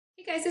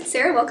Hey guys, it's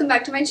Sarah. Welcome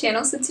back to my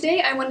channel. So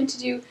today I wanted to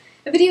do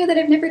a video that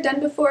I've never done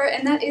before,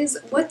 and that is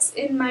what's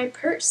in my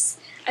purse.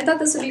 I thought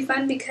this would be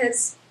fun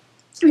because,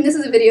 this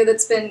is a video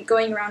that's been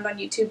going around on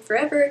YouTube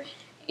forever,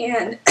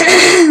 and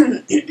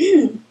I'm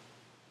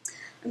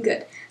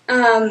good.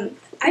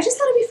 I just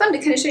thought it'd be fun to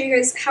kind of show you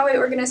guys how I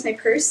organize my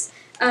purse.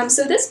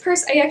 So this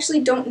purse, I actually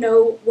don't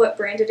know what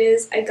brand it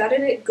is. I got it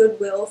at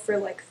Goodwill for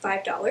like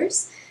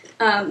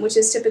 $5, which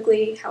is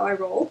typically how I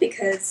roll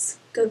because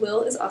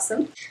Goodwill is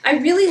awesome. I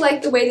really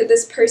like the way that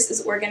this purse is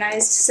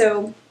organized,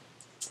 and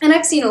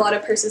I've seen a lot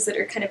of purses that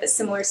are kind of a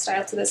similar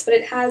style to this, but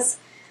it has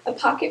a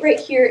pocket right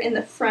here in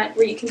the front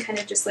where you can kind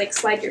of just like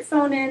slide your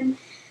phone in,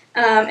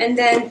 and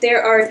then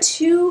there are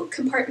two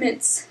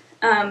compartments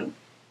on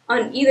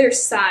either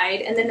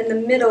side, and then in the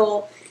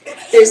middle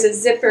there's a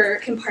zipper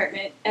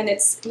compartment, and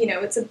it's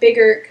a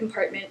bigger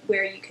compartment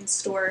where you can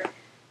store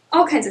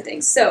all kinds of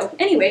things. So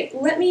anyway,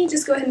 let me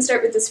just go ahead and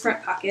start with this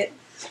front pocket,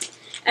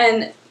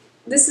 and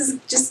this is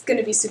just going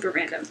to be super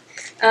random.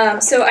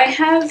 So I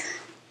have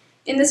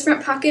in this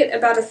front pocket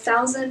about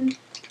 1,000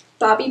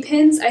 bobby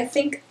pins. I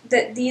think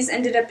that these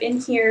ended up in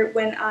here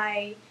when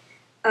I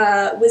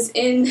was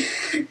in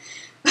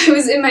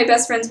my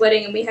best friend's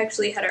wedding, and we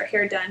actually had our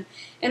hair done,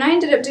 and I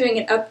ended up doing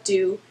an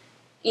updo,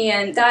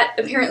 and that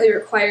apparently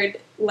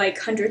required like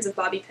hundreds of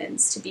bobby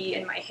pins to be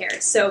in my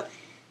hair. So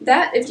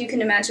that, if you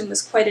can imagine,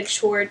 was quite a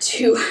chore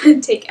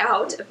to take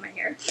out of my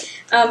hair.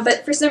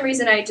 But for some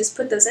reason I just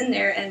put those in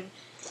there, and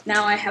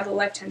now I have a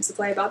lifetime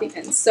supply of bobby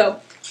pins.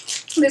 So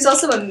there's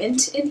also a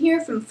mint in here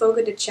from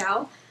Fogo de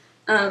Chao.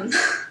 I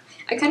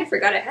kind of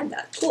forgot I had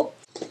that. Cool.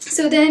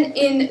 So then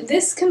in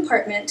this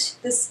compartment,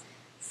 this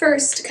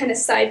first kind of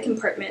side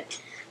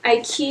compartment,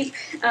 I keep,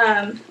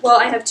 well,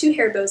 I have 2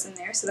 hair bows in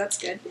there, so that's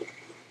good.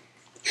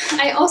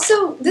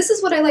 This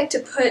is what I like to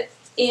put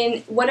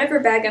in whatever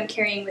bag I'm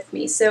carrying with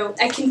me, so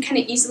I can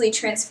kind of easily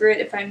transfer it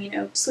if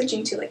I'm,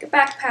 switching to like a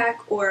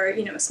backpack or,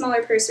 a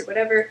smaller purse or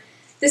whatever.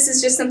 This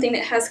is just something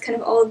that has kind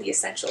of all of the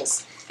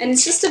essentials. And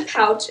it's just a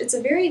pouch. It's a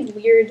very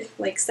weird,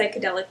 like,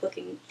 psychedelic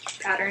looking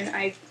pattern.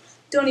 I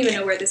don't even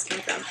know where this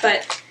came from.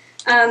 But,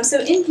 so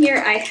in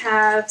here I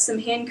have some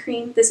hand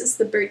cream. This is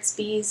the Burt's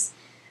Bees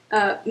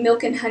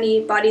Milk and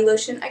Honey Body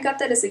Lotion. I got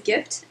that as a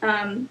gift.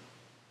 And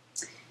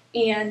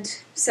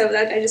so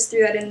I just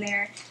threw that in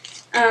there.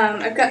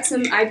 I've got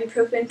some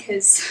ibuprofen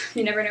because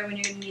you never know when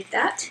you're going to need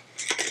that.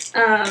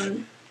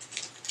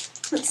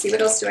 Let's see, what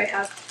else do I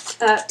have?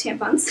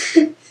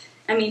 Tampons.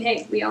 I mean,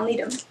 hey, we all need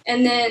them.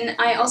 And then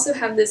I also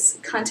have this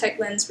contact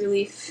lens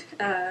relief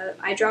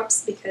eye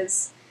drops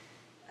because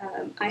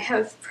I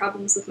have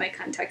problems with my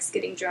contacts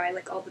getting dry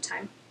like all the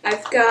time.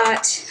 I've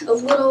got a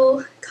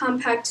little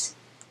compact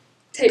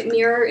type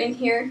mirror in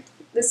here.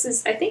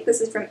 I think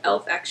this is from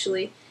e.l.f.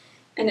 actually,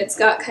 and it's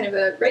got kind of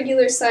a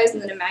regular size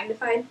and then a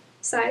magnified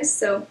size,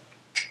 so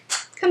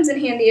it comes in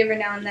handy every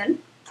now and then.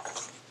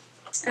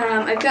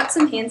 I've got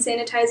some hand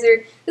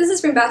sanitizer. This is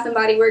from Bath &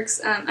 Body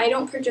Works. I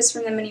don't purchase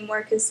from them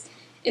anymore because,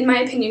 in my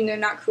opinion, they're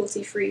not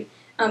cruelty-free,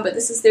 but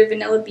this is their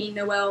Vanilla Bean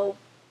Noel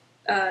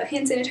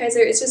hand sanitizer.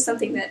 It's just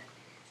something that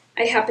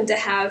I happen to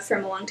have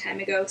from a long time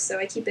ago, so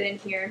I keep it in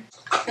here.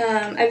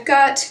 I've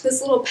got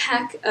this little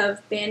pack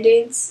of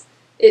Band-Aids.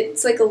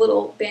 It's like a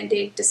little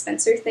Band-Aid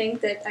dispenser thing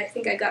that I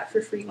think I got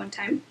for free one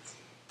time,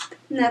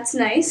 and that's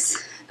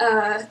nice.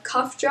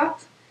 Cough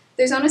drop.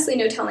 There's honestly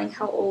no telling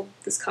how old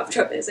this cough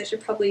drop is. I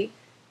should probably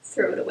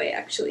throw it away,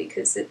 actually,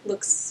 because it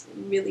looks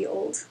really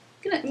old.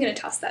 I'm gonna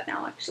toss that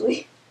now,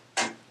 actually.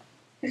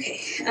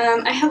 Okay,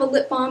 I have a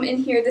lip balm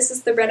in here. This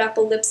is the Red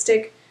Apple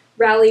Lipstick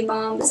Rallye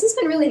Balm. This has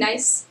been really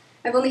nice.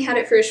 I've only had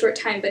it for a short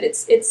time, but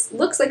it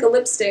looks like a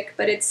lipstick,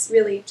 but it's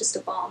really just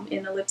a balm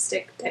in a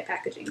lipstick type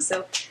packaging.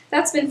 So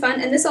that's been fun.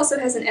 And this also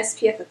has an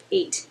SPF of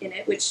 8 in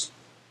it, which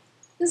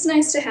is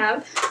nice to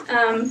have.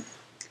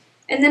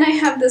 And then I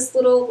have this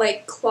little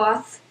like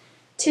cloth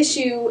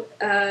tissue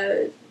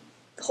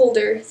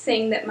holder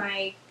thing that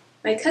my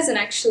cousin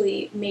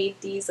actually made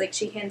these. Like,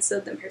 she hand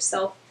sewed them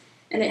herself,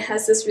 and it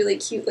has this really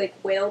cute like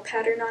whale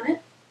pattern on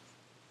it.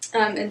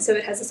 And so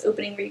it has this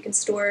opening where you can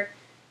store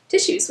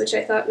tissues, which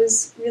I thought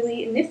was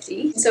really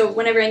nifty. So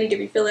whenever I need to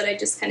refill it, I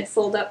just kind of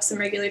fold up some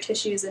regular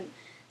tissues and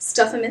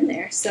stuff them in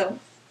there. So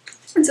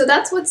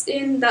that's what's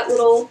in that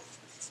little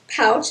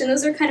pouch, and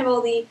those are kind of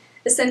all the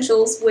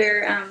essentials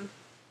where,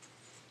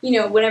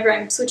 whenever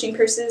I'm switching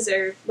purses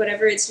or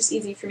whatever, it's just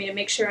easy for me to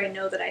make sure I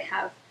know that I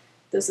have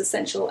those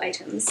essential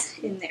items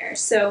in there.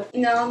 So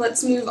now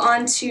let's move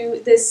on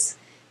to this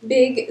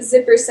big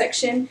zipper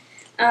section.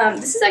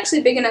 This is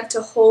actually big enough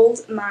to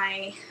hold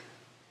my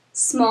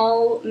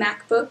small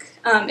MacBook.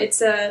 I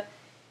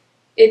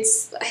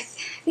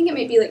think it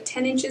might be like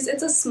 10 inches.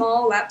 It's a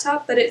small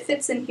laptop, but it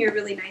fits in here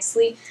really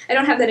nicely. I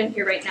don't have that in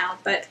here right now,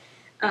 but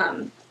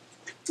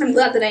I'm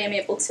glad that I am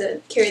able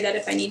to carry that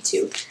if I need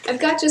to. I've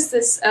got just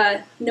this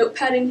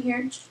notepad in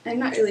here. I'm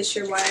not really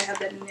sure why I have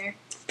that in there,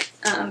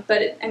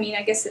 but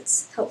I guess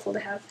it's helpful to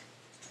have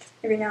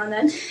every now and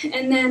then.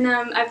 And then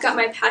I've got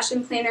my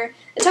passion planner.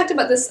 I talked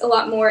about this a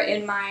lot more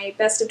in my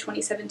Best of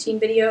 2017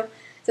 video,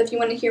 So if you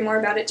want to hear more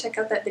about it, check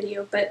out that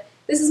video. But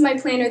this is my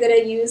planner that I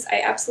use.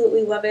 I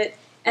absolutely love it.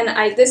 And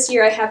this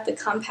year I have the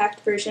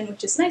compact version,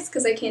 which is nice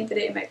because I can fit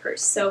it in my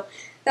purse. So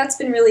that's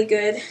been really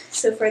good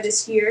so far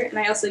this year, and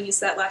I also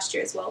used that last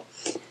year as well.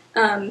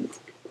 And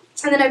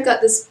then I've got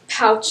this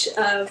pouch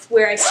of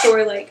where I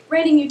store like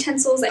writing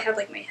utensils. I have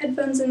like my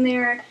headphones in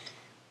there,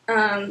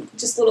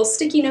 just little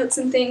sticky notes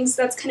and things.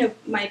 That's kind of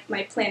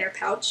my planner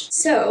pouch.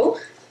 So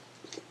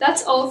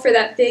that's all for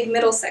that big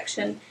middle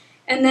section.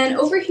 And then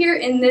over here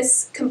in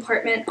this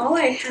compartment, all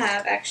I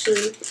have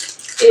actually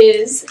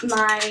is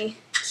my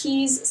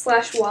keys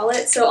 /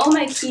 wallet. So all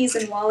my keys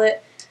and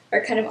wallet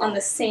are kind of on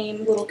the same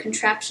little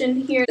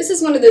contraption here. This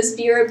is one of those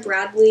Vera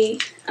Bradley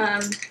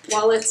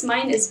wallets.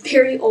 Mine is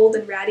very old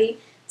and ratty.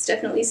 It's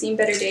definitely seen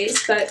better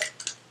days, but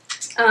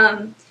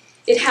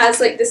it has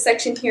like this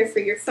section here for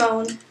your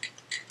phone.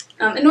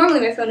 And normally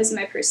my phone is in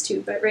my purse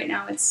too, but right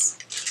now it's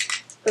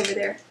over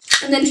there.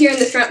 And then here in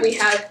the front we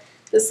have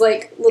this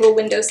like little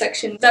window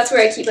section. That's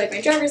where I keep like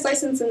my driver's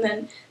license, and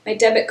then my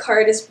debit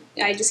card is,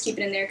 I just keep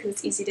it in there because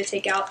it's easy to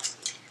take out.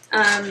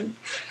 And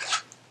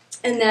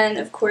then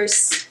of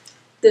course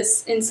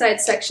this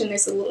inside section,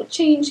 there's a little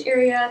change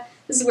area.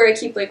 This is where I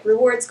keep like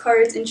rewards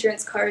cards,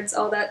 insurance cards,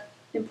 all that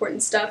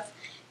important stuff.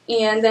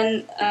 And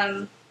then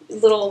a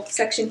little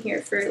section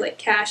here for like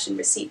cash and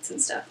receipts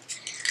and stuff.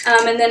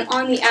 And then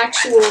on the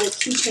actual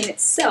keychain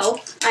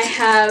itself, I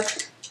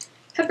have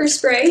pepper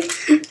spray.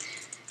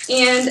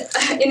 And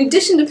in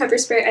addition to pepper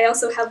spray, I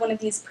also have one of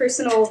these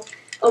personal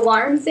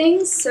alarm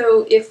things.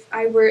 So if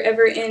I were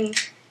ever in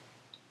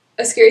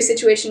a scary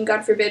situation,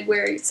 God forbid,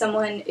 where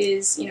someone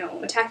is, you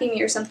know, attacking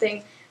me or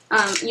something,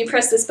 you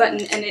press this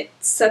button and it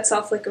sets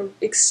off like a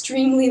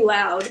extremely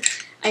loud,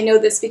 I know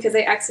this because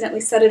I accidentally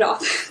set it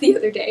off the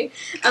other day,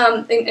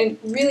 a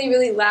really,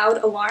 really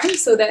loud alarm,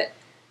 so that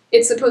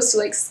it's supposed to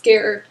like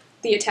scare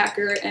the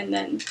attacker, and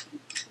then,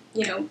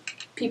 you know,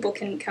 people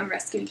can come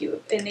rescue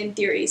you in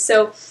theory.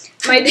 So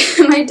my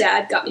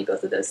dad got me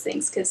both of those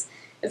things because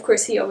of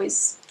course he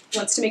always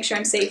wants to make sure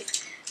I'm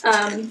safe.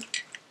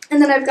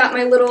 And then I've got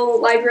my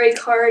little library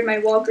card, my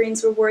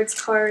Walgreens rewards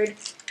card,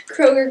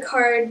 Kroger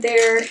card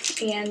there,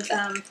 and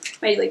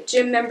my like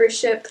gym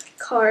membership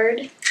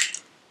card,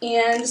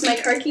 and just my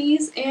car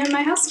keys and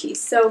my house keys.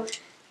 So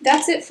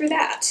that's it for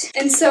that.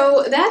 And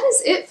so that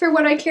is it for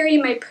what I carry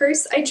in my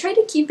purse. I try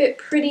to keep it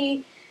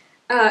pretty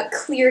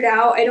cleared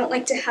out. I don't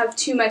like to have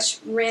too much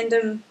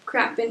random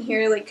crap in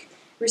here, like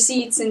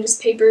receipts and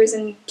just papers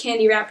and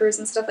candy wrappers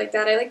and stuff like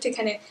that. I like to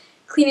kind of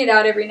clean it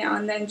out every now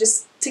and then,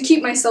 just to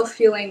keep myself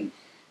feeling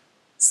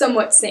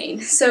somewhat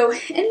sane. So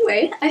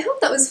anyway, I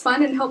hope that was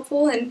fun and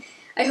helpful, and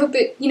I hope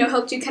it, you know,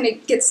 helped you kind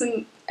of get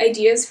some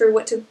ideas for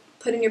what to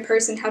put in your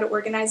purse and how to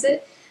organize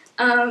it.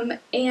 And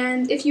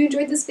if you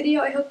enjoyed this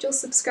video, I hope you'll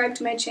subscribe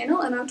to my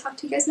channel, and I'll talk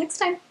to you guys next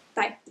time.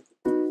 Bye!